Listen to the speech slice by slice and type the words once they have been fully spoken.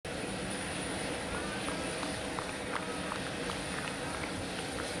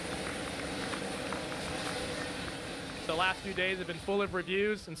last few days have been full of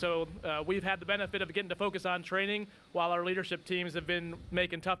reviews, and so we've had the benefit of getting to focus on training while our leadership teams have been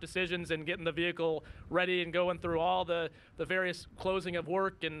making tough decisions and getting the vehicle ready and going through all the various closing of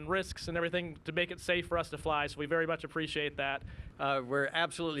work and risks and everything to make it safe for us to fly. So we very much appreciate that. We're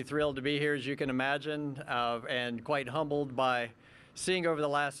absolutely thrilled to be here, as you can imagine, and quite humbled by seeing over the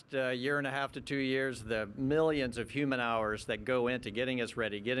last year and a half to 2 years the millions of human hours that go into getting us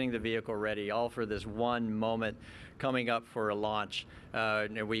ready, getting the vehicle ready, all for this one moment coming up for a launch.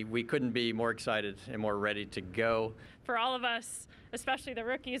 We couldn't be more excited and more ready to go. For all of us, especially the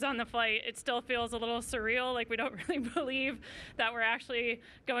rookies on the flight, it still feels a little surreal, like we don't really believe that we're actually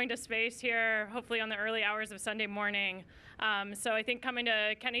going to space here, hopefully on the early hours of Sunday morning. So I think coming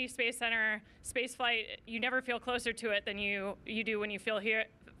to Kennedy Space Center, spaceflight, you never feel closer to it than you do when you're here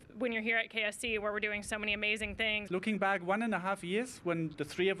at KSC, where we're doing so many amazing things. Looking back 1.5 years when the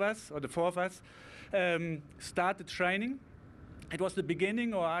three of us, or the four of us, started training, it was the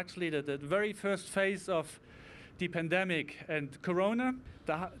beginning, or actually the very first phase of the pandemic and Corona.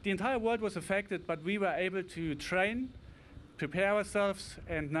 The entire world was affected, but we were able to train, prepare ourselves,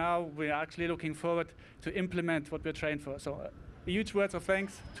 and now we're actually looking forward to implement what we're trained for. So a huge words of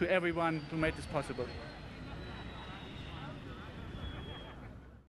thanks to everyone who made this possible.